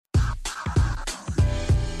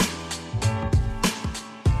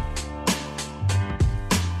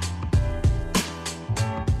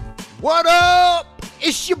What up?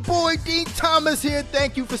 It's your boy Dean Thomas here.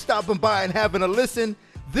 Thank you for stopping by and having a listen.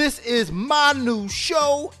 This is my new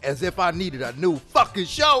show, as if I needed a new fucking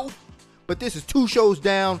show. But this is 2 shows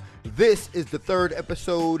down. This is the 3rd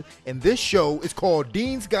episode, and this show is called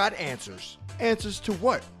Dean's Got Answers. Answers to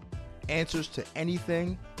what? Answers to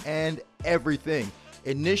anything and everything.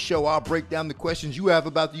 In this show, I'll break down the questions you have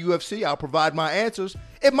about the UFC. I'll provide my answers.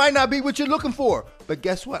 It might not be what you're looking for, but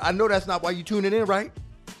guess what? I know that's not why you're tuning in, right?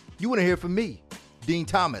 You want to hear from me, Dean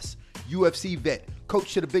Thomas, UFC vet,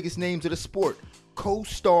 coach to the biggest names of the sport,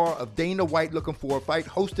 co-star of Dana White Looking for a Fight,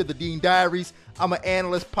 host of the Dean Diaries. I'm an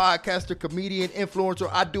analyst, podcaster, comedian, influencer.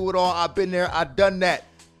 I do it all. I've been there. I've done that.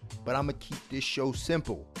 But I'm going to keep this show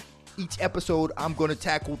simple. Each episode, I'm going to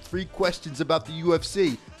tackle 3 questions about the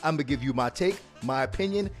UFC. I'm going to give you my take, my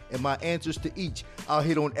opinion, and my answers to each. I'll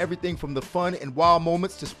hit on everything from the fun and wild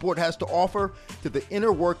moments the sport has to offer to the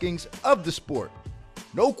inner workings of the sport.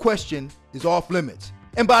 No question is off limits.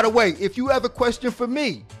 And by the way, if you have a question for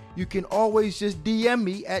me, you can always just DM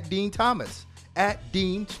me at Dean Thomas. At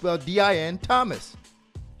Dean, spelled D-I-N, Thomas.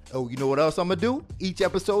 Oh, you know what else I'm going to do? Each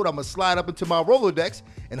episode, I'm going to slide up into my Rolodex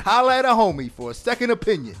and holler at a homie for a second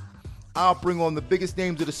opinion. I'll bring on the biggest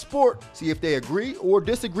names of the sport, see if they agree or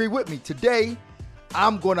disagree with me. Today,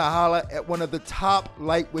 I'm going to holler at one of the top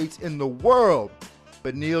lightweights in the world,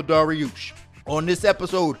 Beneil Dariush. On this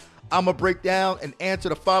episode, I'm going to break down and answer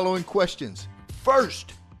the following questions.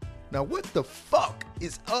 First, now what the fuck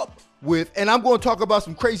is up with, and I'm going to talk about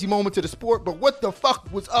some crazy moments of the sport, but what the fuck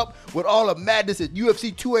was up with all the madness at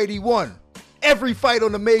UFC 281? Every fight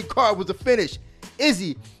on the main card was a finish.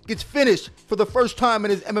 Izzy gets finished for the first time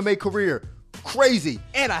in his MMA career. Crazy.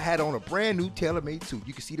 And I had on a brand new TaylorMade suit.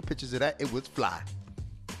 You can see the pictures of that. It was fly.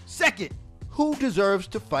 Second, who deserves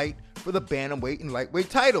to fight for the bantamweight and lightweight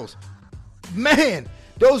titles? Man,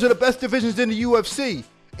 those are the best divisions in the UFC.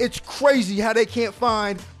 It's crazy how they can't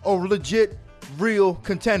find a legit, real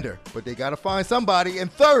contender. But they got to find somebody.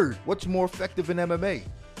 And third, what's more effective in MMA?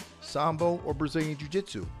 Sambo or Brazilian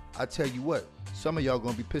Jiu-Jitsu? I tell you what, some of y'all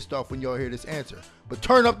going to be pissed off when y'all hear this answer. But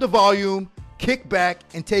turn up the volume, kick back,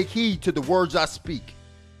 and take heed to the words I speak.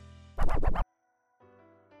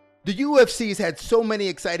 The UFC has had so many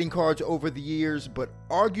exciting cards over the years, but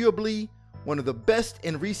arguably one of the best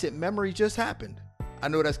in recent memory just happened. I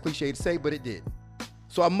know that's cliche to say, but it did.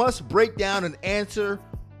 So I must break down and answer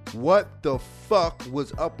what the fuck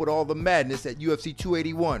was up with all the madness at UFC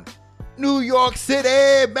 281. New York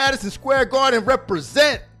City, Madison Square Garden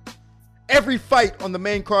represent. Every fight on the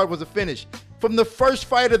main card was a finish. From the first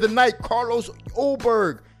fight of the night, Carlos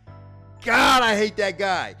Ulberg. God, I hate that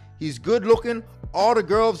guy. He's good looking, all the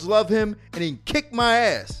girls love him, and he can kick my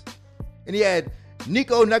ass. And he had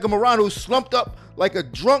Nico Nagamurano slumped up like a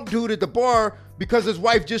drunk dude at the bar because his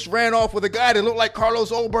wife just ran off with a guy that looked like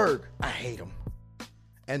Carlos Ulberg. I hate him.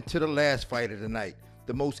 And to the last fight of the night,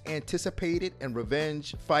 the most anticipated and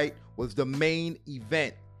revenge fight was the main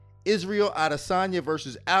event. Israel Adesanya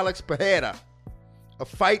versus Alex Pereira. A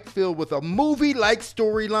fight filled with a movie-like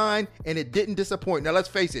storyline, and it didn't disappoint. Now, let's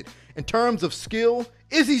face it. In terms of skill,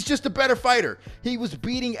 Izzy's just a better fighter. He was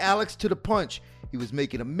beating Alex to the punch. He was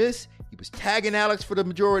making a miss. He was tagging Alex for the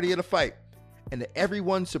majority of the fight. And to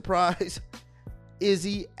everyone's surprise,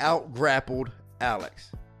 Izzy out-grappled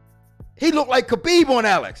Alex. He looked like Khabib on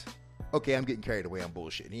Alex. Okay, I'm getting carried away on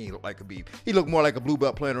bullshit. He ain't look like Khabib. He looked more like a blue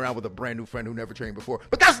belt playing around with a brand new friend who never trained before.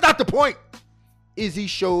 But that's not the point. Izzy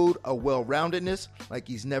showed a well-roundedness like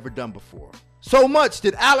he's never done before. So much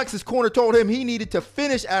that Alex's corner told him he needed to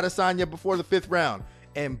finish Adesanya before the 5th round.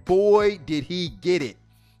 And boy, did he get it.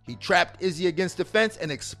 He trapped Izzy against the fence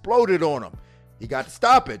and exploded on him. He got the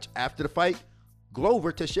stoppage. After the fight,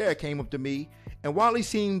 Glover Teixeira came up to me, and while he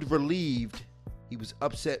seemed relieved, he was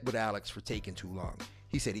upset with Alex for taking too long.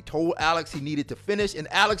 He said he told Alex he needed to finish,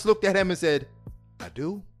 and Alex looked at him and said, I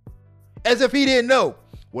do? As if he didn't know.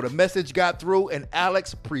 Well, the message got through, and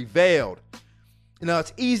Alex prevailed. Now,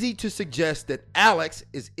 it's easy to suggest that Alex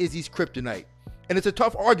is Izzy's kryptonite, and it's a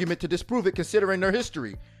tough argument to disprove it considering their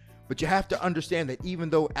history. But you have to understand that even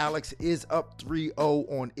though Alex is up 3-0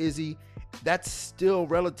 on Izzy, that's still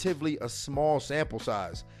relatively a small sample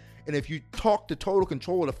size. And if you talk the total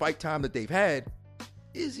control of the fight time that they've had,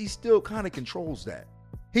 Izzy still kind of controls that.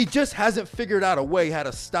 He just hasn't figured out a way how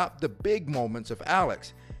to stop the big moments of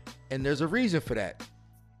Alex. And there's a reason for that.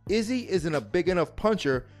 Izzy isn't a big enough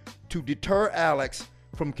puncher to deter Alex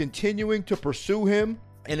from continuing to pursue him,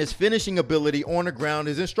 and his finishing ability on the ground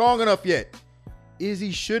isn't strong enough yet.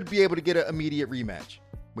 Izzy should be able to get an immediate rematch.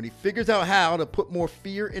 When he figures out how to put more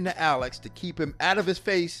fear into Alex to keep him out of his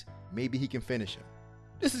face, maybe he can finish him.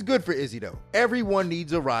 This is good for Izzy though. Everyone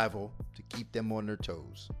needs a rival to keep them on their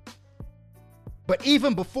toes. But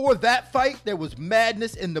even before that fight, there was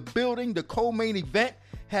madness in the building. The co-main event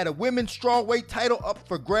had a women's strawweight title up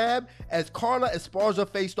for grab as Carla Esparza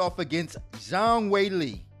faced off against Zhang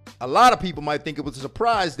Weili. A lot of people might think it was a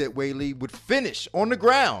surprise that Weili would finish on the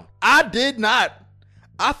ground. I did not.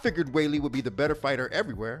 I figured Weili would be the better fighter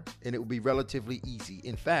everywhere, and it would be relatively easy.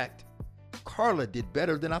 In fact, Carla did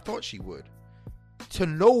better than I thought she would. To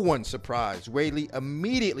no one's surprise, Weili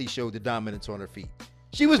immediately showed the dominance on her feet.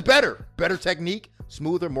 She was better technique,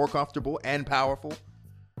 smoother, more comfortable, and powerful.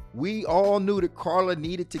 We all knew that Carla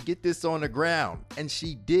needed to get this on the ground, and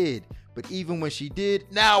she did. But even when she did,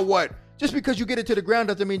 now what? Just because you get it to the ground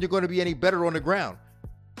doesn't mean you're going to be any better on the ground.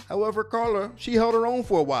 However, Carla, she held her own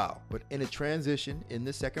for a while. But in a transition in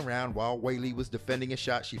the second round, while Weili was defending a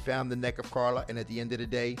shot, she found the neck of Carla, and at the end of the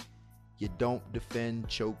day, you don't defend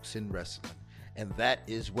chokes in wrestling. And that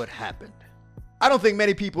is what happened. I don't think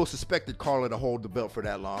many people suspected Carla to hold the belt for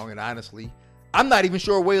that long, and honestly, I'm not even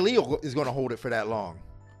sure Weili is going to hold it for that long.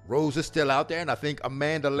 Rose is still out there, and I think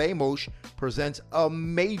Amanda Lemos presents a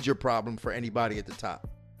major problem for anybody at the top.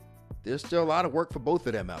 There's still a lot of work for both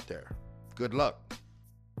of them out there. Good luck.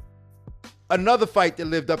 Another fight that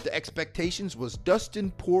lived up to expectations was Dustin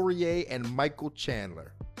Poirier and Michael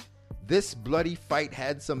Chandler. This bloody fight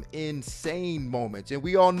had some insane moments, and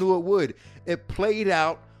we all knew it would. It played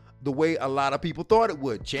out the way a lot of people thought it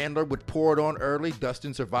would. Chandler would pour it on early,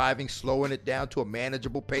 Dustin surviving, slowing it down to a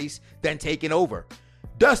manageable pace, then taking over.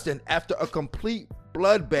 Dustin, after a complete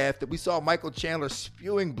bloodbath that we saw Michael Chandler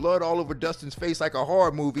spewing blood all over Dustin's face like a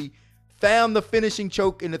horror movie, found the finishing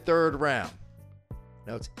choke in the third round.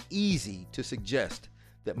 Now, it's easy to suggest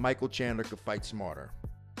that Michael Chandler could fight smarter,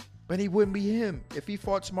 but he wouldn't be him. If he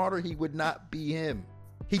fought smarter, he would not be him.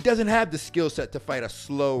 He doesn't have the skill set to fight a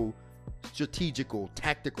slow, strategical,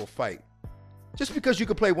 tactical fight. Just because you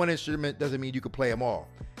can play one instrument doesn't mean you can play them all.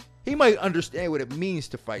 He might understand what it means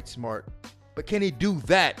to fight smart, but can he do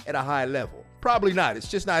that at a high level? Probably not. It's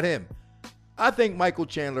just not him. I think Michael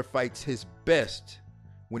Chandler fights his best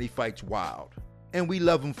when he fights wild, and we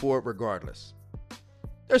love him for it regardless.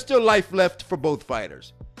 There's still life left for both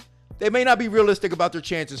fighters. They may not be realistic about their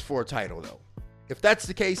chances for a title, though. If that's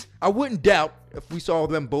the case, I wouldn't doubt if we saw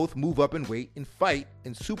them both move up in weight and fight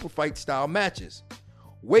in super fight style matches.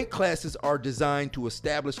 Weight classes are designed to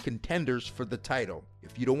establish contenders for the title.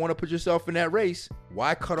 If you don't want to put yourself in that race,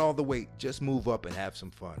 why cut all the weight? Just move up and have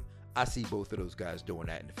some fun. I see both of those guys doing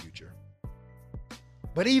that in the future.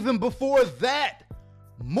 But even before that,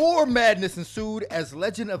 more madness ensued as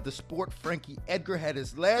legend of the sport Frankie Edgar had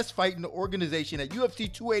his last fight in the organization at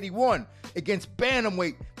UFC 281 against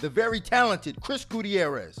bantamweight, the very talented Chris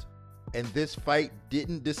Gutierrez. And this fight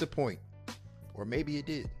didn't disappoint. Or maybe it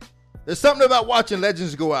did. There's something about watching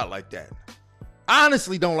legends go out like that. I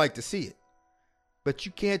honestly don't like to see it. But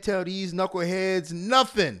you can't tell these knuckleheads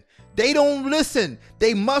nothing. They don't listen.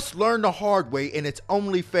 They must learn the hard way, and it's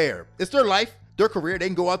only fair. It's their life, their career. They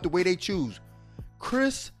can go out the way they choose.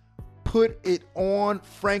 Chris put it on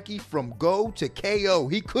Frankie from go to KO.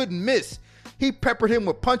 He couldn't miss. He peppered him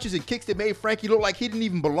with punches and kicks that made Frankie look like he didn't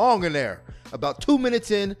even belong in there. About 2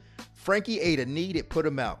 minutes in, Frankie ate a knee that put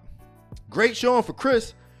him out. Great showing for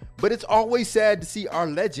Chris, but it's always sad to see our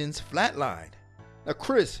legends flatlined. Now,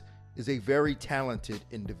 Chris is a very talented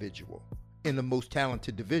individual in the most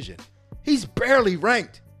talented division. He's barely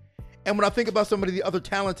ranked. And when I think about some of the other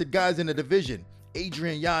talented guys in the division,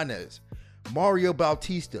 Adrian Yanez, Mario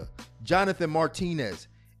Bautista, Jonathan Martinez,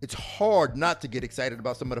 it's hard not to get excited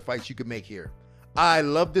about some of the fights you could make here. I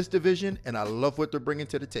love this division, and I love what they're bringing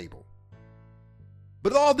to the table.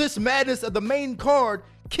 But all this madness of the main card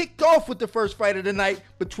kicked off with the first fight of the night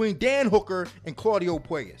between Dan Hooker and Claudio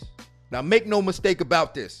Puelles. Now, make no mistake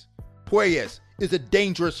about this. Puelles is a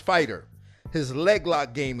dangerous fighter. His leg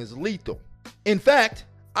lock game is lethal. In fact,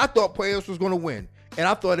 I thought Puelles was going to win, and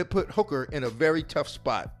I thought it put Hooker in a very tough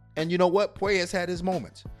spot. And you know what? Puelles had his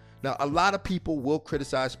moments. Now, a lot of people will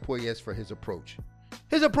criticize Puelles for his approach.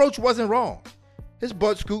 His approach wasn't wrong. His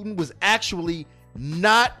butt scooting was actually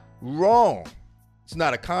not wrong. It's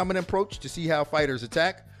not a common approach to see how fighters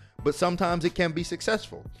attack, but sometimes it can be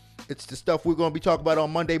successful. It's the stuff we're going to be talking about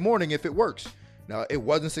on Monday morning if it works. Now, it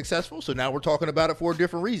wasn't successful, so now we're talking about it for a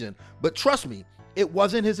different reason. But trust me, it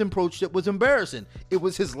wasn't his approach that was embarrassing. It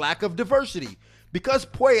was his lack of diversity. Because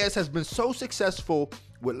Puelles has been so successful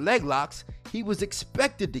with leg locks, he was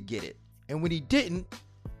expected to get it. And when he didn't,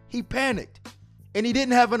 he panicked. And he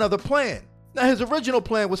didn't have another plan. Now, his original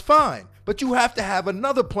plan was fine, but you have to have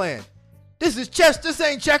another plan. This is chess, this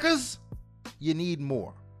ain't checkers. You need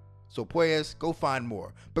more. So Puelles, go find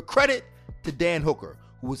more. But credit to Dan Hooker,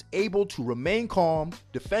 who was able to remain calm,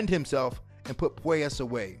 defend himself, and put Puelles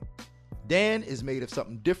away. Dan is made of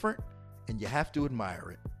something different, and you have to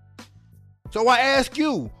admire it. So I ask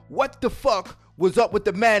you, what the fuck was up with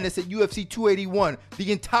the madness at UFC 281?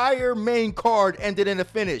 The entire main card ended in a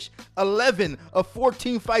finish. 11 of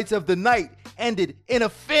 14 fights of the night ended in a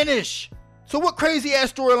finish. So what crazy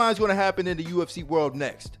ass storyline is going to happen in the UFC world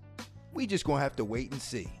next? We just going to have to wait and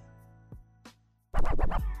see.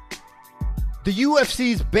 The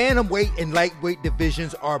UFC's bantamweight and lightweight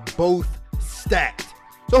divisions are both stacked.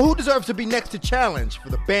 So who deserves to be next to challenge for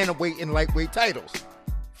the bantamweight and lightweight titles?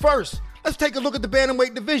 First, let's take a look at the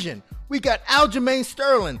bantamweight division. We got Aljamain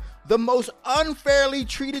Sterling, the most unfairly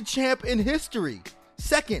treated champ in history.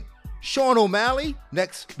 Second, Sean O'Malley.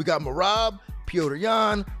 Next, we got Merab, Petr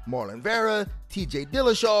Yan, Marlon Vera, TJ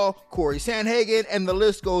Dillashaw, Corey Sandhagen, and the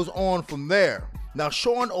list goes on from there. Now,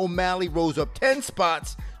 Sean O'Malley rose up 10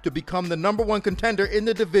 spots to become the number one contender in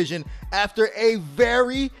the division after a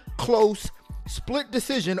very close split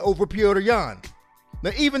decision over Petr Yan.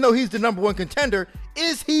 Now, even though he's the number one contender,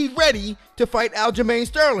 is he ready to fight Aljamain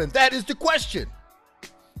Sterling? That is the question.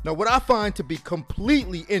 Now, what I find to be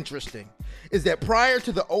completely interesting is that prior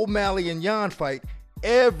to the O'Malley and Yan fight,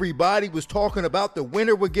 everybody was talking about the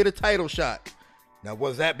winner would get a title shot. Now,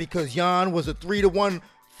 was that because Yan was a 3-1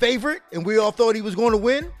 favorite and we all thought he was going to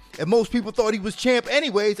win? And most people thought he was champ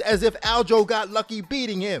anyways, as if Aljo got lucky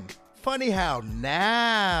beating him. Funny how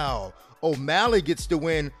now O'Malley gets to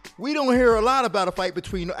win. We don't hear a lot about a fight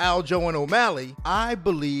between Aljo and O'Malley. I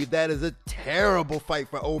believe that is a terrible fight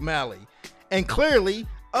for O'Malley. And clearly,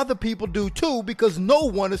 other people do too, because no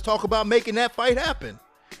one is talking about making that fight happen.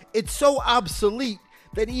 It's so obsolete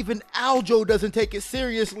that even Aljo doesn't take it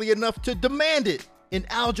seriously enough to demand it. In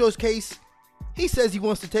Aljo's case, he says he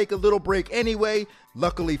wants to take a little break anyway.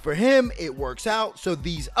 Luckily for him, it works out so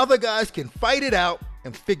these other guys can fight it out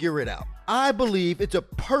and figure it out. I believe it's a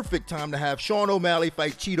perfect time to have Sean O'Malley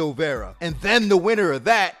fight Chito Vera, and then the winner of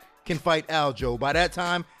that can fight Aljo. By that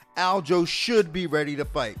time, Aljo should be ready to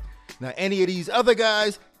fight. Now, any of these other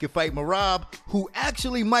guys can fight Merab, who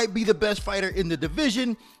actually might be the best fighter in the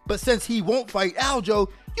division, but since he won't fight Aljo,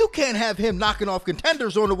 you can't have him knocking off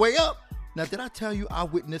contenders on the way up. Now, did I tell you I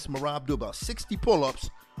witnessed Merab do about 60 pull-ups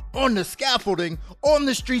on the scaffolding on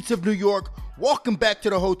the streets of New York, walking back to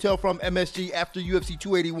the hotel from MSG after UFC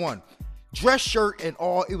 281? Dress shirt and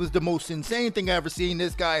all, it was the most insane thing I ever seen.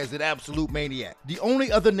 This guy is an absolute maniac. The only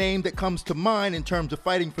other name that comes to mind in terms of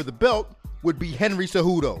fighting for the belt would be Henry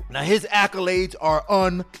Cejudo. Now, his accolades are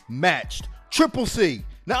unmatched. Triple C.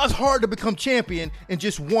 Now, it's hard to become champion in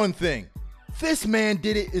just one thing. This man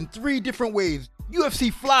did it in 3 different ways.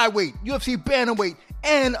 UFC flyweight, UFC bantamweight,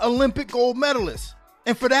 and Olympic gold medalist.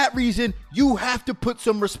 And for that reason, you have to put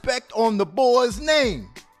some respect on the boy's name.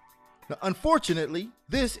 Now, unfortunately,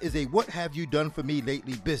 this is a what have you done for me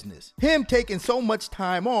lately business. Him taking so much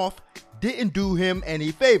time off didn't do him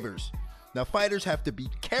any favors. Now, fighters have to be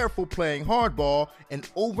careful playing hardball and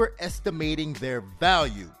overestimating their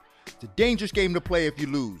value. It's a dangerous game to play if you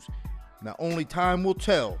lose. Now, only time will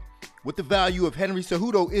tell what the value of Henry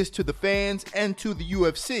Cejudo is to the fans and to the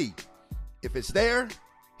UFC. If it's there,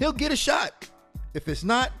 he'll get a shot. If it's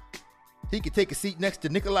not, he can take a seat next to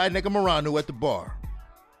Nikolai Negumereanu at the bar.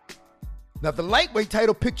 Now, the lightweight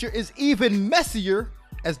title picture is even messier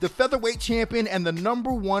as the featherweight champion and the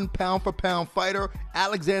number 1 pound-for-pound fighter,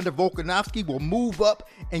 Alexander Volkanovski, will move up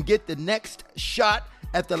and get the next shot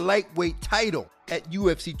at the lightweight title at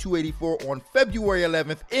UFC 284 on February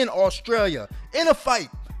 11th in Australia, in a fight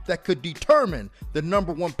that could determine the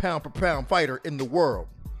number 1 pound-for-pound fighter in the world.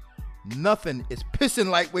 Nothing is pissing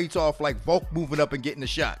lightweights off like Volk moving up and getting a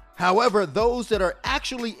shot. However, those that are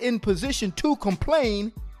actually in position to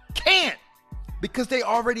complain can't, because they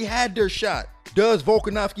already had their shot. Does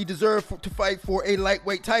Volkanovski deserve to fight for a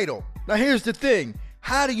lightweight title? Now, here's the thing.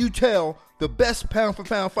 How do you tell the best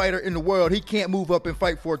pound-for-pound fighter in the world he can't move up and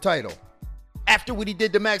fight for a title? After what he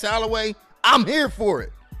did to Max Holloway, I'm here for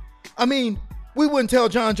it. I mean, we wouldn't tell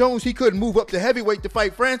John Jones he couldn't move up to heavyweight to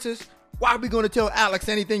fight Francis. Why are we going to tell Alex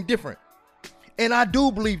anything different? And I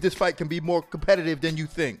do believe this fight can be more competitive than you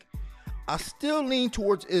think. I still lean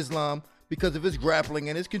towards Islam because of his grappling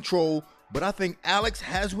and his control, but I think Alex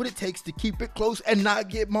has what it takes to keep it close and not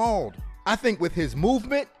get mauled. I think with his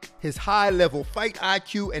movement, his high-level fight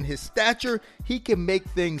IQ, and his stature, he can make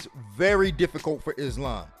things very difficult for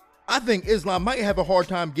Islam. I think Islam might have a hard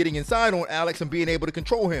time getting inside on Alex and being able to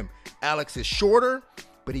control him. Alex is shorter,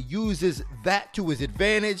 but he uses that to his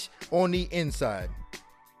advantage on the inside.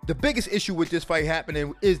 The biggest issue with this fight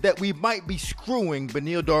happening is that we might be screwing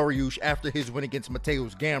Beneil Dariush after his win against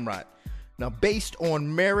Mateusz Gamrot. Now, based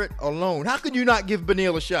on merit alone, how could you not give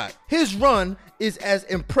Beneil a shot? His run is as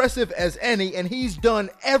impressive as any, and he's done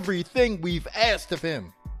everything we've asked of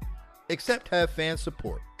him, except have fan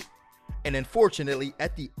support. And unfortunately,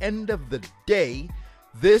 at the end of the day,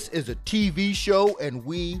 this is a TV show and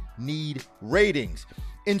we need ratings.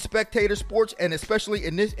 In spectator sports, and especially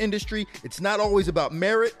in this industry, it's not always about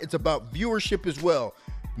merit, it's about viewership as well.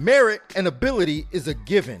 Merit and ability is a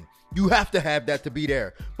given. You have to have that to be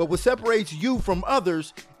there. But what separates you from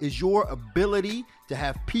others is your ability to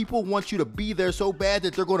have people want you to be there so bad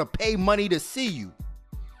that they're going to pay money to see you.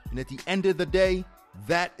 And at the end of the day,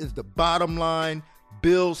 that is the bottom line.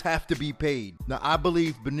 Bills have to be paid. Now, I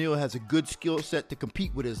believe Beneil has a good skill set to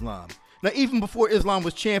compete with Islam. Now, even before Islam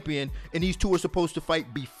was champion and these two were supposed to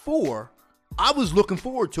fight before, I was looking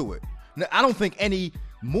forward to it. Now, I don't think any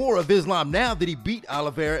more of Islam now that he beat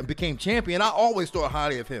Oliveira and became champion. I always thought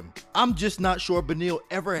highly of him. I'm just not sure Beneil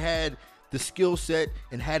ever had the skill set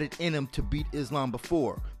and had it in him to beat Islam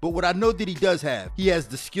before. But what I know that he does have, he has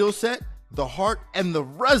the skill set, the heart, and the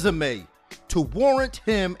resume to warrant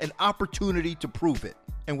him an opportunity to prove it.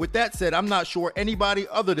 And with that said, I'm not sure anybody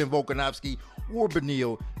other than Volkanovski or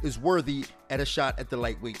Beneil is worthy at a shot at the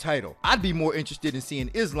lightweight title. I'd be more interested in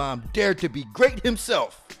seeing Islam dare to be great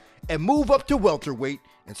himself and move up to welterweight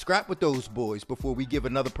and scrap with those boys before we give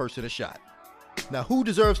another person a shot. Now, who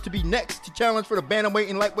deserves to be next to challenge for the bantamweight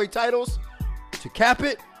and lightweight titles? To cap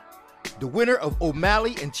it, the winner of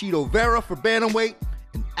O'Malley and Chito Vera for bantamweight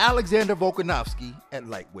and Alexander Volkanovski at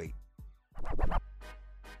lightweight.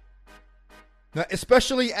 Now,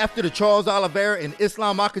 especially after the Charles Oliveira and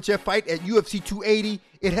Islam Makhachev fight at UFC 280,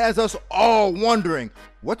 it has us all wondering,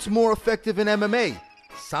 what's more effective in MMA,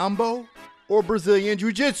 Sambo or Brazilian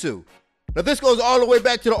Jiu-Jitsu? Now, this goes all the way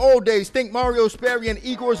back to the old days. Think Mario Sperry and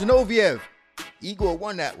Igor Zinoviev. Igor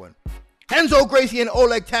won that one. Renzo Gracie and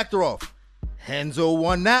Oleg Taktarov. Renzo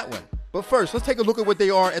won that one. But first, let's take a look at what they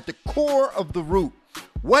are at the core of the root.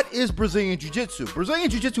 What is Brazilian Jiu-Jitsu? Brazilian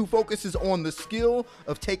Jiu-Jitsu focuses on the skill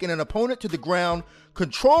of taking an opponent to the ground,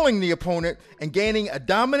 controlling the opponent, and gaining a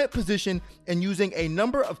dominant position and using a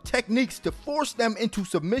number of techniques to force them into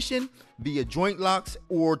submission via joint locks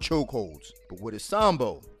or chokeholds. But what is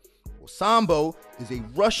Sambo? Well, Sambo is a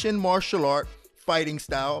Russian martial art fighting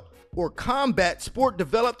style or combat sport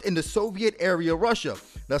developed in the Soviet area Russia.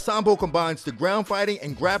 Now, Sambo combines the ground fighting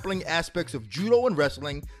and grappling aspects of judo and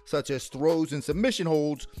wrestling, such as throws and submission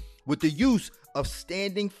holds, with the use of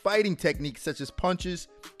standing fighting techniques such as punches,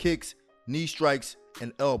 kicks, knee strikes,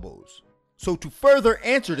 and elbows. So to further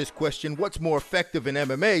answer this question, what's more effective in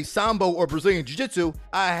MMA, Sambo or Brazilian Jiu-Jitsu,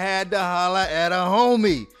 I had to holla at a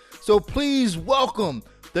homie. So please welcome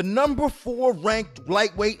the number 4 ranked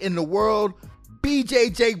lightweight in the world,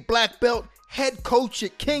 BJJ black belt, head coach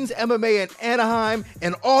at King's MMA in Anaheim,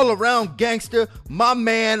 and all-around gangster, my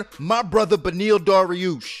man, my brother Beneil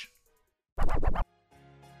Dariush.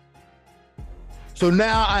 So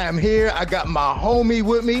now I am here. I got my homie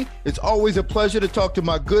with me. It's always a pleasure to talk to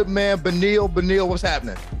my good man, Beneil. Beneil, what's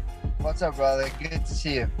happening? What's up, brother? Good to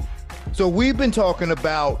see you. So we've been talking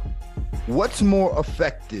about what's more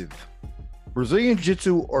effective, Brazilian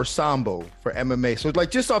Jiu-Jitsu or Sambo for MMA. So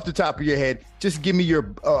like just off the top of your head, just give me your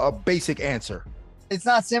basic answer. It's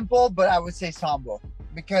not simple, but I would say Sambo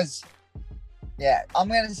because, yeah, I'm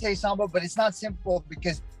going to say Sambo, but it's not simple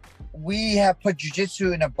because we have put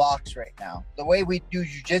Jiu-Jitsu in a box right now. The way we do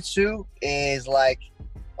Jiu-Jitsu is like,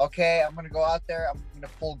 okay, I'm going to go out there, I'm going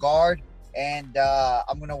to pull guard, and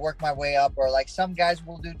I'm going to work my way up. Or like some guys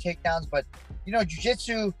will do takedowns, but, you know,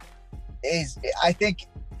 Jiu-Jitsu is, I think,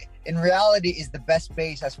 in reality is the best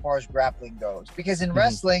base as far as grappling goes, because in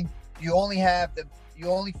wrestling you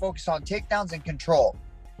only focus on takedowns and control.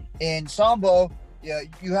 In Sambo,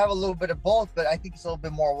 you have a little bit of both, but I think it's a little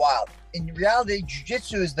bit more wild. In reality,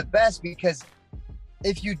 Jiu-Jitsu is the best because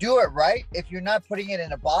if you do it right, if you're not putting it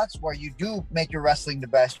in a box where you do make your wrestling the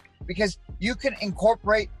best, because you can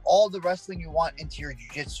incorporate all the wrestling you want into your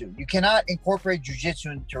Jiu-Jitsu. You cannot incorporate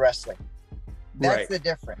Jiu-Jitsu into wrestling. That's right. The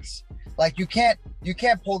difference. Like you can't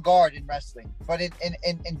pull guard in wrestling, but in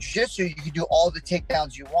Jiu-Jitsu you can do all the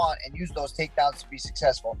takedowns you want and use those takedowns to be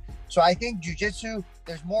successful. So I think Jiu-Jitsu,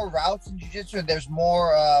 there's more routes in Jiu-Jitsu and there's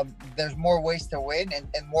more ways to win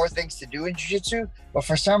and more things to do in Jiu-Jitsu. But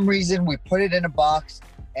for some reason we put it in a box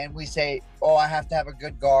and we say, oh, I have to have a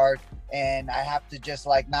good guard and I have to just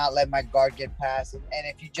like not let my guard get past. And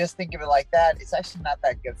if you just think of it like that, it's actually not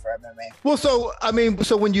that good for MMA. Well,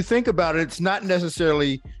 so when you think about it, it's not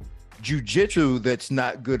necessarily Jiu-Jitsu that's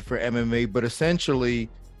not good for MMA, but essentially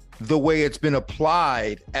the way it's been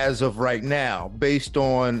applied as of right now, based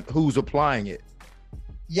on who's applying it.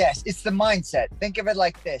 Yes, it's the mindset. Think of it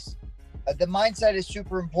like this. The mindset is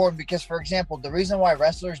super important because, for example, the reason why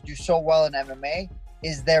wrestlers do so well in MMA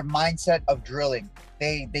is their mindset of drilling.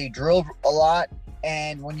 They drill a lot,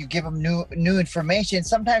 and when you give them new information,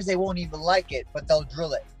 sometimes they won't even like it, but they'll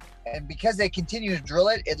drill it. And because they continue to drill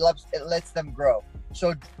it, it lets them grow.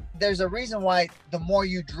 So there's a reason why the more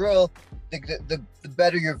you drill, the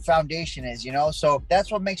better your foundation is, you know? So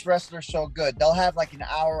that's what makes wrestlers so good. They'll have like an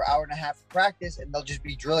hour and a half of practice, and they'll just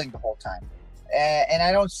be drilling the whole time. And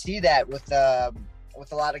I don't see that with a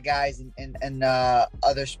lot of guys in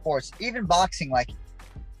other sports, even boxing. Like,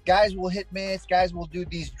 guys will hit mitts, guys will do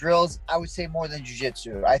these drills, I would say, more than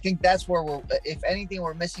jiu-jitsu. I think that's where if anything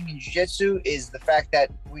we're missing in jiu-jitsu is the fact that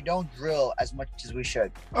we don't drill as much as we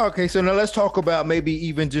should. Okay, so now let's talk about maybe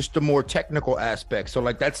even just the more technical aspects. So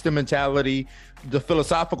like that's the mentality, the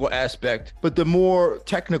philosophical aspect, but the more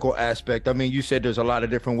technical aspect, I mean, you said there's a lot of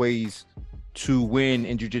different ways to win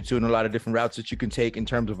in jiu-jitsu and a lot of different routes that you can take in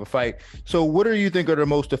terms of a fight. So what do you think are the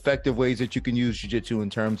most effective ways that you can use jiu-jitsu in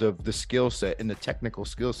terms of the skill set and the technical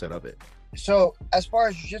skill set of it? So as far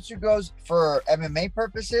as jiu-jitsu goes, for MMA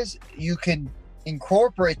purposes, you can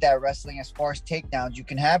incorporate that wrestling as far as takedowns. You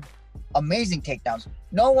can have amazing takedowns.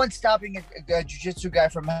 No one's stopping a jiu-jitsu guy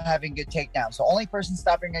from having good takedowns. The only person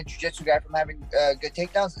stopping a jiu-jitsu guy from having good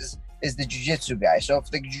takedowns is the jiu-jitsu guy. So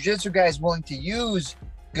if the jiu-jitsu guy is willing to use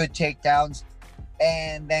good takedowns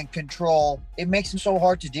and then control, it makes them so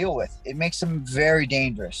hard to deal with. It makes them very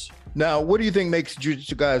dangerous. Now, what do you think makes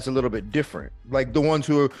jiu-jitsu guys a little bit different? Like the ones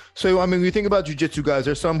who are, so I mean, when you think about jiu-jitsu guys,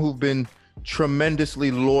 there's some who've been tremendously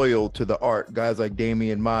loyal to the art, guys like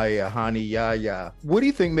Damian Maia, Hani Yahya. What do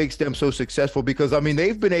you think makes them so successful? Because I mean,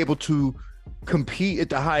 they've been able to compete at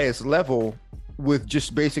the highest level with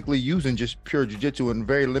just basically using just pure jiu-jitsu and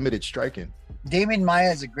very limited striking. Damian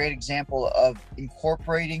Maia is a great example of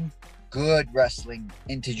incorporating good wrestling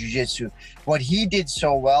into jiu-jitsu. What he did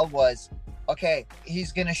so well was, okay,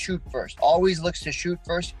 he's going to shoot first. Always looks to shoot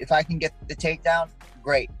first. If I can get the takedown,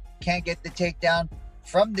 great. Can't get the takedown,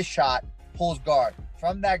 from the shot, pulls guard.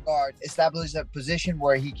 From that guard, establishes a position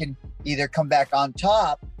where he can either come back on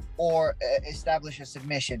top or establish a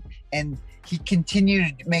submission. And he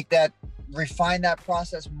continued to make that, refine that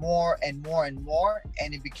process more and more and more,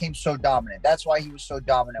 and it became so dominant. That's why he was so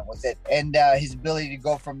dominant with it. And his ability to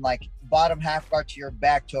go from like bottom half guard to your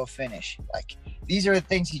back to a finish. Like, these are the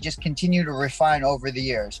things he just continued to refine over the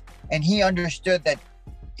years. And he understood that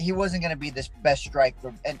he wasn't going to be this best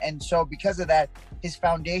striker. And so because of that, his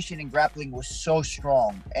foundation in grappling was so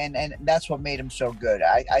strong. And that's what made him so good.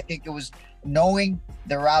 I think it was knowing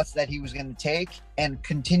the routes that he was going to take and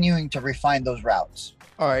continuing to refine those routes.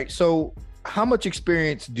 All right. So how much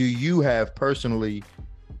experience do you have personally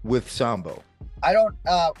with Sambo? I don't,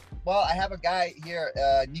 well, I have a guy here,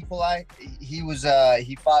 Nikolai. He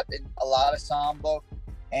fought in a lot of Sambo.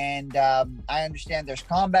 And I understand there's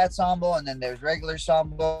combat Sambo and then there's regular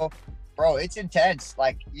Sambo. Bro, it's intense.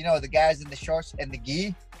 Like, you know, the guys in the shorts and the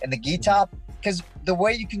gi top, because the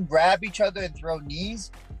way you can grab each other and throw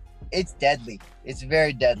knees, it's deadly. It's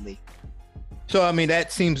very deadly. So, I mean,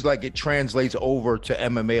 that seems like it translates over to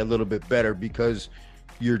MMA a little bit better because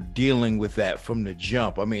you're dealing with that from the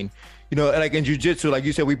jump. I mean, you know, like in jiu-jitsu, like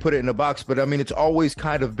you said, we put it in a box, but I mean, it's always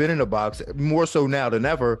kind of been in a box, more so now than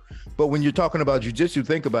ever. But when you're talking about jiu-jitsu,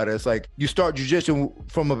 think about it. It's like you start jiu-jitsu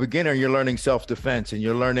from a beginner, you're learning self-defense and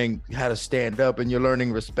you're learning how to stand up and you're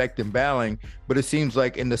learning respect and bowing. But it seems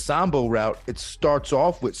like in the Sambo route, it starts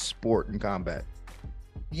off with sport and combat.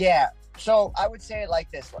 Yeah. So I would say it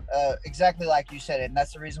like this, exactly like you said it, and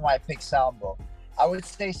that's the reason why I picked Sambo. I would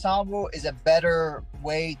say Sambo is a better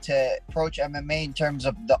way to approach MMA in terms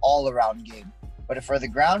of the all-around game. But for the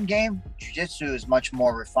ground game, jiu-jitsu is much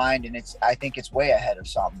more refined, and I think it's way ahead of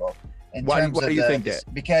Sambo. Why do you think that?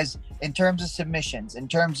 Because in terms of submissions, in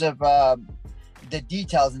terms of the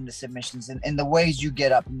details in the submissions and the ways you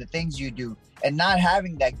get up and the things you do, and not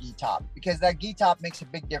having that gi top, because that gi top makes a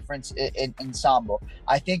big difference in Sambo.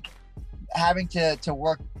 I think having to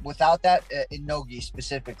work without that in no-gi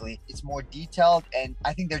specifically, it's more detailed, and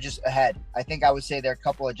I think they're just ahead. I think I would say they're a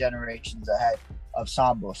couple of generations ahead of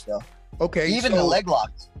Sambo still. Okay. Even the leg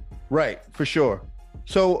locks. Right, for sure.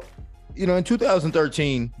 So, you know, in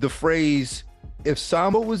 2013, the phrase, if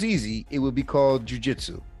Sambo was easy, it would be called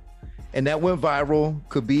jiu-jitsu. And that went viral.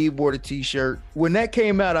 Khabib wore the t-shirt. When that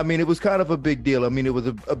came out, I mean, it was kind of a big deal. I mean, it was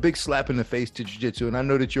a big slap in the face to jiu-jitsu. And I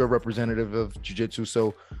know that you're a representative of jiu-jitsu.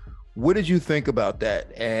 So what did you think about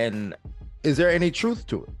that? And is there any truth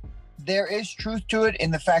to it? There is truth to it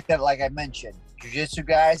in the fact that, like I mentioned, jiu-jitsu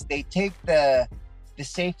guys, they take the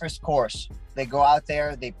safest course. They go out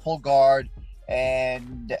there, they pull guard,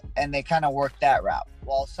 and they kind of work that route.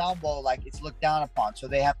 While Sambo, like, it's looked down upon, so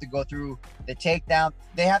they have to go through the takedown.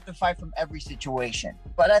 They have to fight from every situation.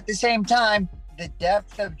 But at the same time, the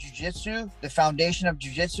depth of jiu-jitsu, the foundation of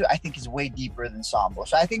jiu-jitsu, I think is way deeper than Sambo.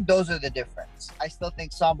 So I think those are the difference. I still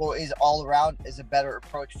think Sambo is all around is a better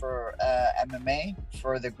approach for MMA.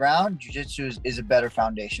 For the ground, jiu-jitsu is a better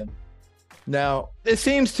foundation. Now, it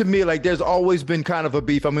seems to me like there's always been kind of a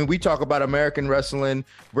beef. I mean, we talk about American wrestling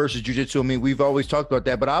versus jiu-jitsu. I mean, we've always talked about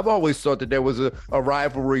that, but I've always thought that there was a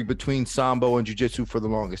rivalry between Sambo and jiu-jitsu for the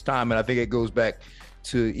longest time. And I think it goes back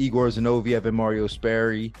to Igor Zinoviev and Mario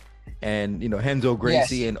Sperry and, Renzo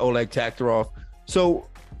Gracie and Oleg Taktarov. So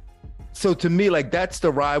to me, like, that's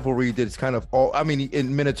the rivalry that's kind of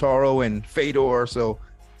in Minotauro and Fedor. So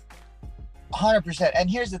 100%. And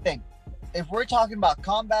here's the thing. If we're talking about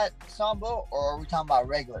combat Sambo or are we talking about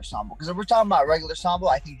regular Sambo? Because if we're talking about regular Sambo,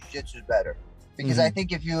 I think jiu-jitsu is better. Because I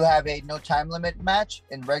think if you have a no time limit match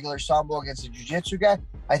in regular Sambo against a jiu-jitsu guy,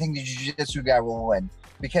 I think the jiu-jitsu guy will win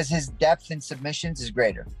because his depth in submissions is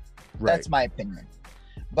greater. Right. That's my opinion.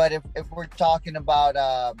 But if we're talking about,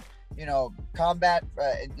 combat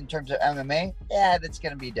in terms of MMA, that's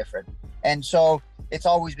going to be different. And so it's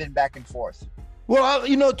always been back and forth. Well,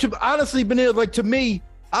 to honestly, Benil, like, to me,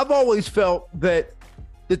 I've always felt that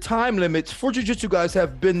the time limits for jiu-jitsu guys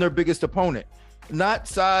have been their biggest opponent. Not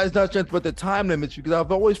size, not strength, but the time limits, because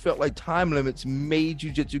I've always felt like time limits made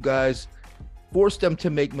jiu-jitsu guys, force them to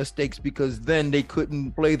make mistakes because then they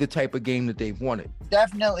couldn't play the type of game that they've wanted.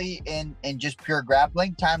 Definitely in just pure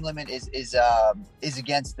grappling, time limit is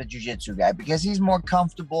against the jiu-jitsu guy because he's more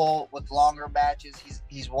comfortable with longer matches.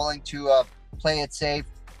 He's willing to play it safe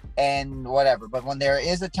and whatever. But when there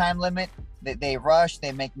is a time limit, they rush,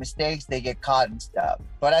 they make mistakes, they get caught and stuff.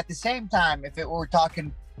 But at the same time, if we're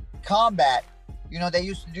talking combat, they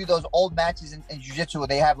used to do those old matches in jiu-jitsu where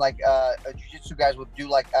they have like jiu-jitsu guys would do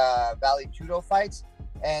like Vale Tudo fights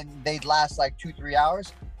and they'd last like 2-3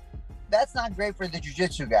 hours. That's not great for the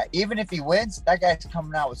jiu-jitsu guy. Even if he wins, that guy's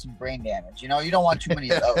coming out with some brain damage. You don't want too many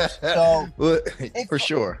of those. So for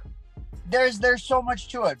sure. There's so much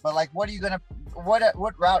to it, but like, what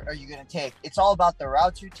route are you gonna take? It's all about the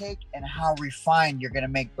routes you take and how refined you're gonna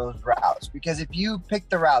make those routes. Because if you pick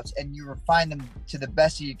the routes and you refine them to the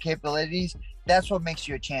best of your capabilities, that's what makes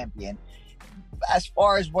you a champion. As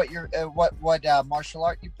far as what martial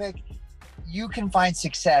art you pick, you can find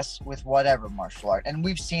success with whatever martial art, and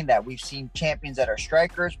we've seen that. We've seen champions that are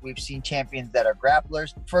strikers. We've seen champions that are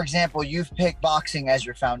grapplers. For example, you've picked boxing as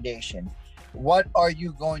your foundation. What are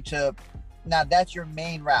you going to? Now that's your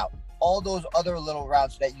main route. All those other little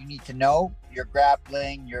routes that you need to know, your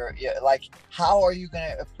grappling, like, how are you going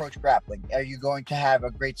to approach grappling? Are you going to have a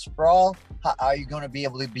great sprawl? How are you going to be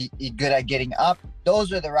able to be good at getting up?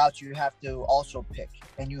 Those are the routes you have to also pick,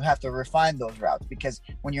 and you have to refine those routes because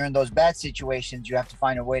when you're in those bad situations, you have to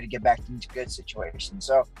find a way to get back into good situations.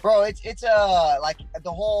 So, bro, it's like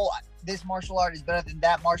the whole, this martial art is better than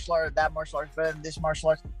that martial art is better than this martial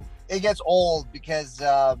art. It gets old because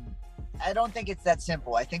I don't think it's that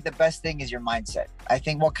simple. I think the best thing is your mindset. I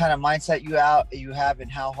think what kind of mindset you have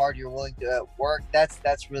and how hard you're willing to work,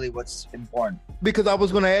 that's really what's important. Because I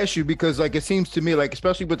was going to ask you, because like it seems to me like,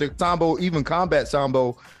 especially with the Sambo, even combat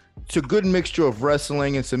Sambo, it's a good mixture of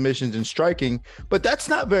wrestling and submissions and striking, but that's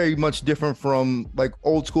not very much different from like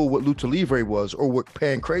old school what Lucha Libre was or what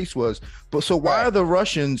Pancrase was. But so why are the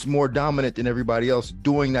Russians more dominant than everybody else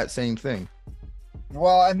doing that same thing?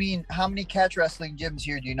 Well, I mean, how many catch wrestling gyms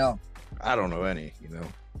here do you know? I don't know any,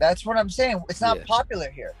 That's what I'm saying. It's not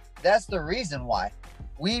popular here. That's the reason why.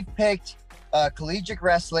 We've picked collegiate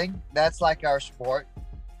wrestling. That's like our sport.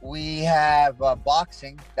 We have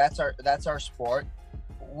boxing. That's our sport.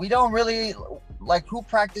 We don't really, like, who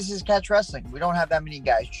practices catch wrestling? We don't have that many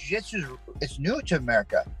guys. Jiu-jitsu, it's new to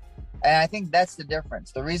America. And I think that's the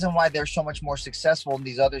difference. The reason why they're so much more successful in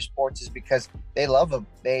these other sports is because they love them.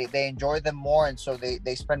 They enjoy them more, and so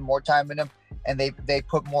they spend more time in them, and they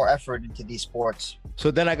put more effort into these sports. So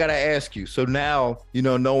then I got to ask you, so now,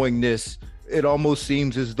 knowing this, it almost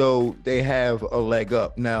seems as though they have a leg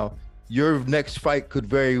up. Now, your next fight could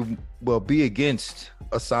very well be against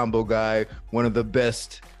a Sambo guy, one of the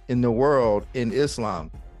best in the world in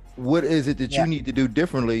Islam. What is it that you need to do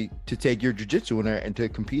differently to take your jiu-jitsu in there and to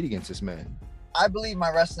compete against this man? I believe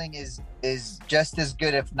my wrestling is just as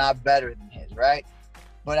good, if not better than his, right?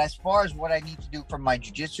 But as far as what I need to do for my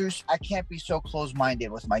jiu-jitsu, I can't be so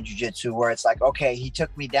close-minded with my jiu-jitsu where it's like, okay, he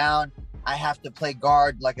took me down. I have to play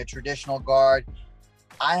guard like a traditional guard.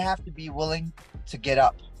 I have to be willing to get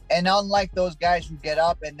up. And unlike those guys who get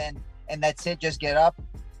up and that's it, just get up.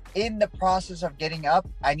 In the process of getting up,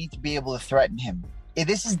 I need to be able to threaten him.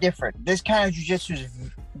 this is different. This kind of jiu-jitsu is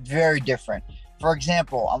very different. For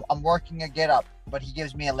example, I'm working a get up, but he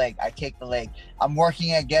gives me a leg. I take the leg. I'm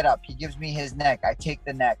working a get up. He gives me his neck. I take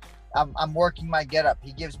the neck. I'm working my get up.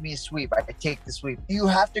 He gives me a sweep. I take the sweep. You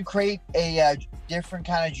have to create a different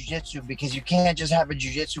kind of jiu-jitsu, because you can't just have a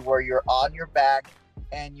jiu-jitsu where you're on your back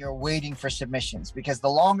and you're waiting for submissions, because the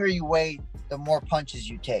longer you wait, the more punches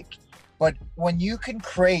you take. But when you can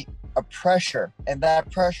create a pressure, and that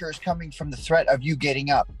pressure is coming from the threat of you getting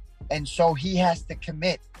up, and so he has to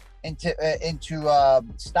commit into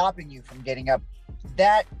stopping you from getting up,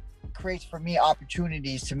 that creates for me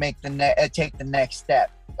opportunities to make take the next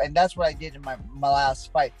step. And that's what I did in my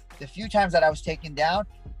last fight. The few times that I was taken down,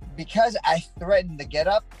 because I threatened the get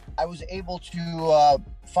up, I was able to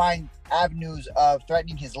find avenues of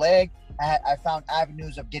threatening his leg. I found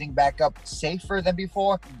avenues of getting back up safer than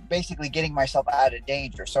before, basically getting myself out of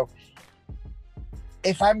danger. So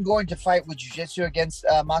if I'm going to fight with jiu-jitsu against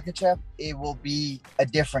Makhachev, it will be a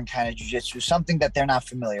different kind of jiu-jitsu, something that they're not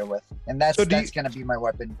familiar with. And that's going to be my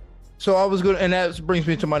weapon. So I was going to, and that brings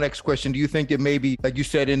me to my next question. Do you think that maybe, like you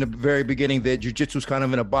said in the very beginning, that jiu-jitsu is kind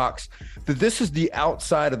of in a box, that this is the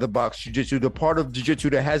outside of the box jiu-jitsu, the part of jiu-jitsu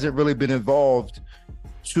that hasn't really been evolved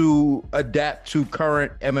to adapt to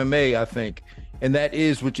current MMA, I think. And that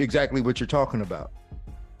is exactly what you're talking about.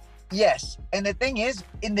 Yes. And the thing is,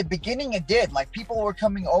 in the beginning, it did. Like, people were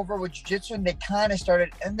coming over with jiu-jitsu and they kind of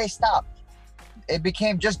started, and they stopped. It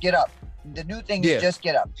became just get up. The new thing is just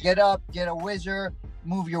get up, get a whizzer,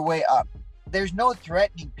 move your way up. There's no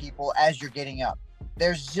threatening people as you're getting up.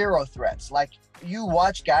 There's zero threats. Like, you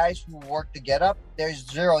watch guys who work the get up, there's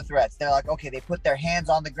zero threats. They're like, okay, they put their hands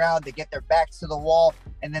on the ground, they get their backs to the wall,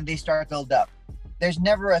 and then they start to build up. There's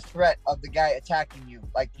never a threat of the guy attacking you.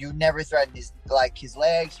 Like, you never threaten his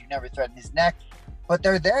legs, you never threaten his neck, but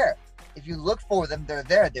they're there. If you look for them, they're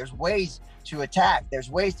there. There's ways to attack. There's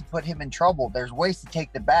ways to put him in trouble. There's ways to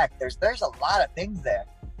take the back. There's a lot of things there.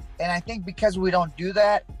 And I think because we don't do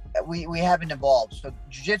that, we haven't evolved. So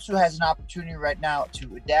jiu-jitsu has an opportunity right now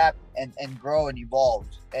to adapt and grow and evolve.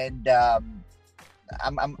 And I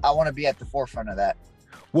want to be at the forefront of that.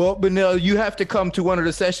 Well, Beneil, you have to come to one of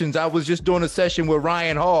the sessions. I was just doing a session with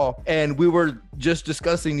Ryan Hall, and we were just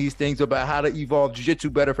discussing these things about how to evolve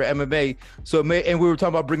jiu-jitsu better for MMA. And we were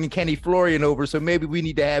talking about bringing Kenny Florian over, so maybe we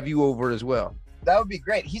need to have you over as well. That would be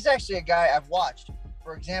great. He's actually a guy I've watched.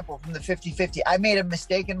 For example, from the 50-50, I made a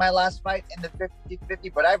mistake in my last fight in the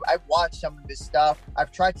 50-50, but I've watched some of his stuff.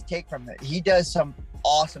 I've tried to take from it. He does some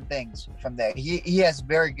awesome things from there. He has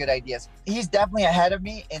very good ideas. He's definitely ahead of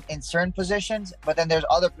me in certain positions, but then there's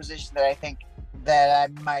other positions that I think that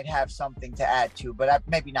I might have something to add to, but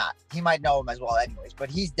maybe not. He might know him as well anyways, but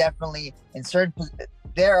he's definitely in certain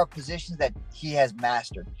there are positions that he has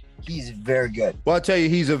mastered. He's very good. Well, I'll tell you,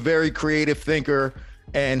 he's a very creative thinker.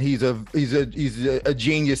 And he's a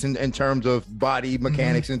genius in terms of body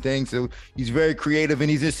mechanics and things. So he's very creative, and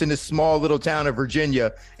he's just in this small little town of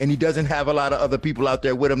Virginia, and he doesn't have a lot of other people out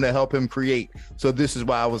there with him to help him create. So this is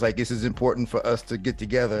why I was like, this is important for us to get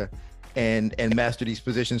together and master these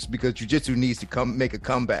positions, because jiu-jitsu needs to make a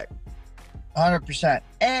comeback. 100%.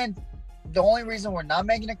 And the only reason we're not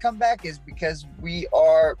making a comeback is because we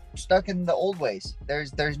are stuck in the old ways.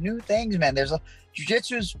 There's new things, man.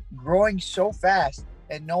 Jiu-jitsu's growing so fast,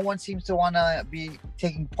 and no one seems to want to be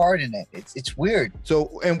taking part in it. It's weird. So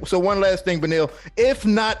one last thing, Beneil, if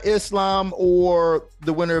not Islam or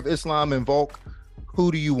the winner of Islam and Volk,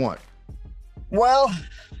 who do you want? Well,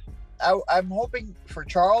 I'm hoping for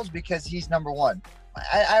Charles, because he's number one.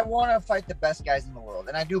 I want to fight the best guys in the world,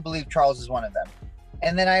 and I do believe Charles is one of them.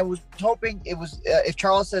 And then I was hoping it was if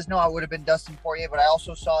Charles says no, I would have been Dustin Poirier. But I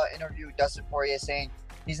also saw an interview with Dustin Poirier saying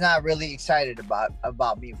he's not really excited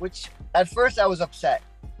about me, which at first I was upset.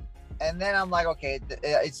 And then I'm like, okay,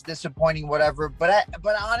 it's disappointing, whatever. But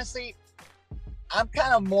honestly, I'm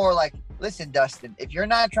kind of more like, listen, Dustin, if you're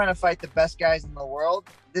not trying to fight the best guys in the world,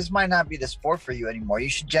 this might not be the sport for you anymore. You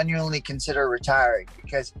should genuinely consider retiring,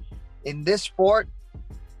 because in this sport,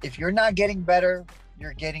 if you're not getting better,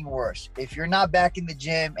 you're getting worse. If you're not back in the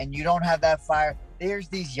gym and you don't have that fire, there's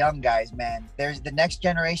these young guys, man. There's the next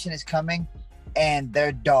generation is coming, and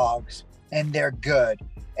they're dogs, and they're good.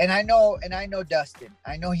 And I know Dustin.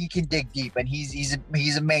 I know he can dig deep, and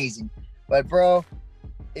he's amazing. But bro,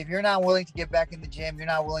 if you're not willing to get back in the gym, you're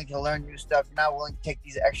not willing to learn new stuff, you're not willing to take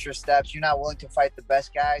these extra steps, you're not willing to fight the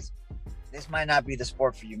best guys, this might not be the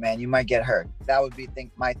sport for you, man. You might get hurt. That would be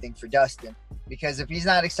my thing for Dustin, because if he's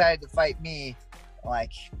not excited to fight me,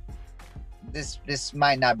 like, this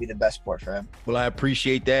might not be the best sport for him. Well, I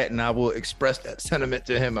appreciate that, and I will express that sentiment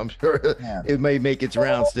to him. I'm sure it may make its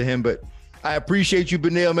rounds to him, but I appreciate you,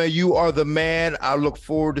 Beneil, man. You are the man. I look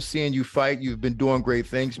forward to seeing you fight. You've been doing great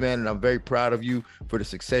things, man, and I'm very proud of you for the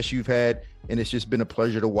success you've had, and it's just been a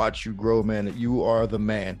pleasure to watch you grow, man. You are the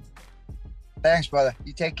man. Thanks, brother.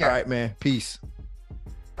 You take care. All right, man. Peace.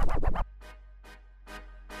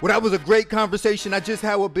 Well, that was a great conversation I just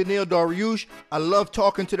had with Beneil Dariush. I love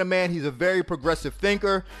talking to the man. He's a very progressive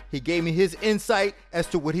thinker. He gave me his insight as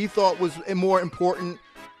to what he thought was more important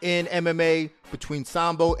in MMA between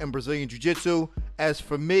Sambo and Brazilian Jiu-Jitsu. As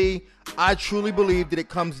for me, I truly believe that it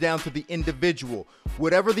comes down to the individual.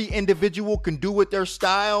 Whatever the individual can do with their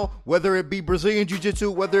style, whether it be Brazilian Jiu-Jitsu,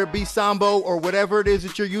 whether it be Sambo, or whatever it is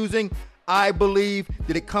that you're using, I believe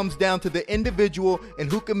that it comes down to the individual and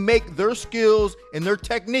who can make their skills and their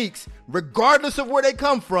techniques, regardless of where they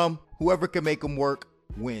come from, whoever can make them work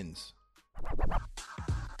wins.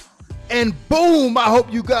 And boom, I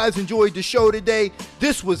hope you guys enjoyed the show today.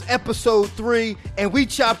 This was episode 3, and we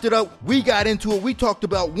chopped it up. We got into it. We talked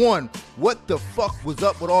about, one, what the fuck was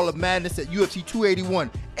up with all the madness at UFC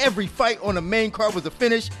 281. Every fight on the main card was a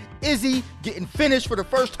finish. Izzy getting finished for the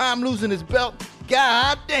first time, losing his belt.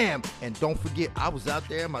 God damn. And don't forget, I was out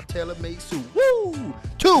there in my tailor-made suit. Woo!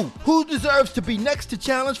 2, who deserves to be next to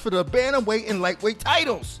challenge for the bantamweight and lightweight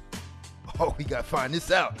titles? Oh, we gotta find this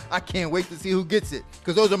out. I can't wait to see who gets it,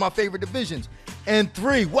 because those are my favorite divisions. And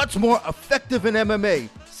 3, what's more effective in MMA,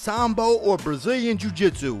 Sambo or Brazilian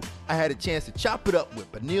Jiu-Jitsu? I had a chance to chop it up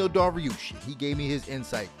with Beneil Dariush. He gave me his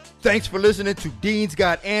insight. Thanks for listening to Dean's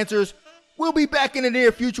Got Answers. We'll be back in the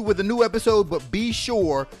near future with a new episode, but be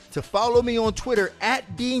sure to follow me on Twitter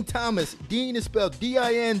at Dean Thomas. Dean is spelled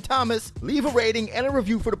D-I-N Thomas. Leave a rating and a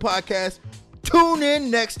review for the podcast. Tune in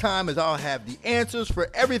next time as I'll have the answers for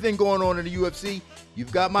everything going on in the UFC.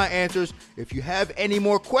 You've got my answers. If you have any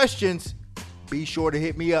more questions, be sure to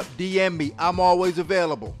hit me up, DM me. I'm always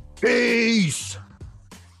available. Peace.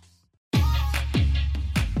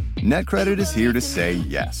 NetCredit is here to say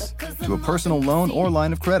yes to a personal loan or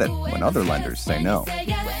line of credit when other lenders say no.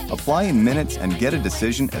 Apply in minutes and get a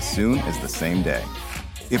decision as soon as the same day.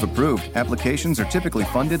 If approved, applications are typically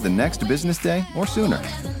funded the next business day or sooner.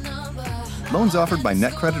 Loans offered by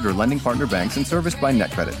NetCredit or lending partner banks and serviced by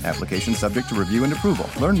NetCredit. Application subject to review and approval.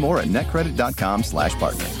 Learn more at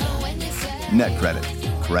netcredit.com/partner.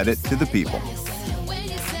 NetCredit. Credit to the people.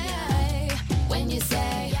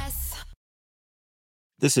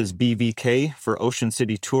 This is BVK for Ocean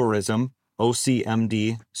City Tourism,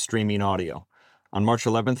 OCMD Streaming Audio. On March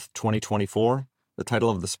 11th, 2024, the title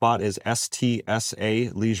of the spot is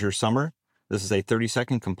STSA Leisure Summer. This is a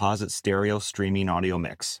 30-second composite stereo streaming audio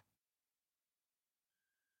mix.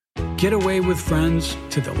 Get away with friends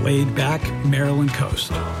to the laid-back Maryland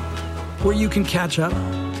coast, where you can catch up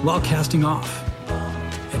while casting off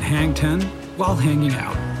and hang 10 while hanging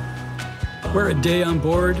out, where a day on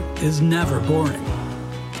board is never boring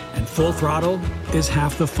and full throttle is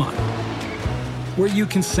half the fun, where you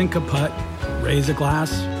can sink a putt, raise a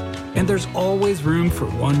glass, and there's always room for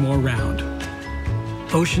one more round.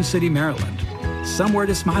 Ocean City, Maryland, somewhere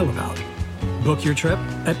to smile about. Book your trip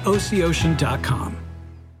at OCOcean.com.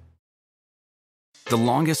 The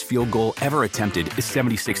longest field goal ever attempted is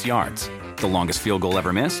 76 yards. The longest field goal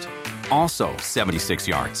ever missed? Also 76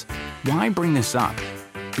 yards. Why bring this up?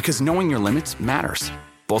 Because knowing your limits matters,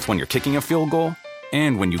 both when you're kicking a field goal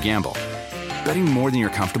and when you gamble. Betting more than you're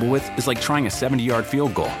comfortable with is like trying a 70-yard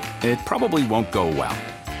field goal. It probably won't go well.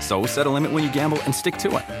 So set a limit when you gamble and stick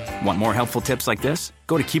to it. Want more helpful tips like this?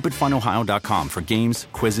 Go to keepitfunohio.com for games,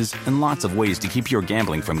 quizzes, and lots of ways to keep your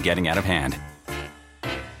gambling from getting out of hand.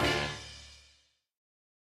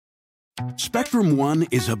 Spectrum One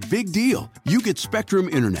is a big deal. You get Spectrum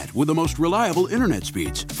Internet with the most reliable internet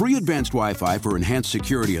speeds, free advanced Wi-Fi for enhanced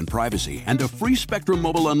security and privacy, and a free Spectrum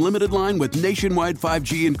Mobile Unlimited line with nationwide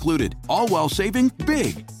 5G included, all while saving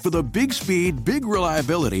big. For the big speed, big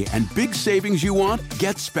reliability, and big savings you want,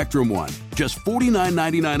 get Spectrum One. Just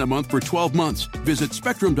 $49.99 a month for 12 months. Visit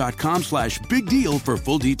spectrum.com/big deal for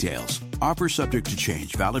full details. Offer subject to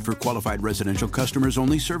change. Valid for qualified residential customers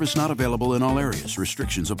only. Service not available in all areas.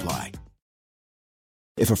 Restrictions apply.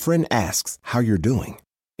 If a friend asks how you're doing,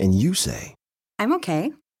 and you say, I'm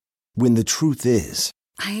okay. When the truth is,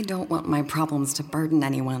 I don't want my problems to burden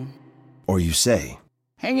anyone. Or you say,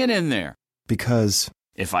 hang it in there. Because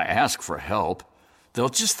if I ask for help, they'll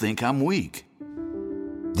just think I'm weak.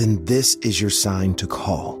 Then this is your sign to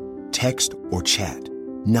call, text, or chat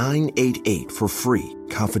 988 for free,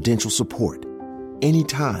 confidential support.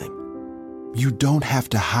 Anytime. You don't have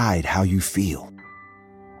to hide how you feel.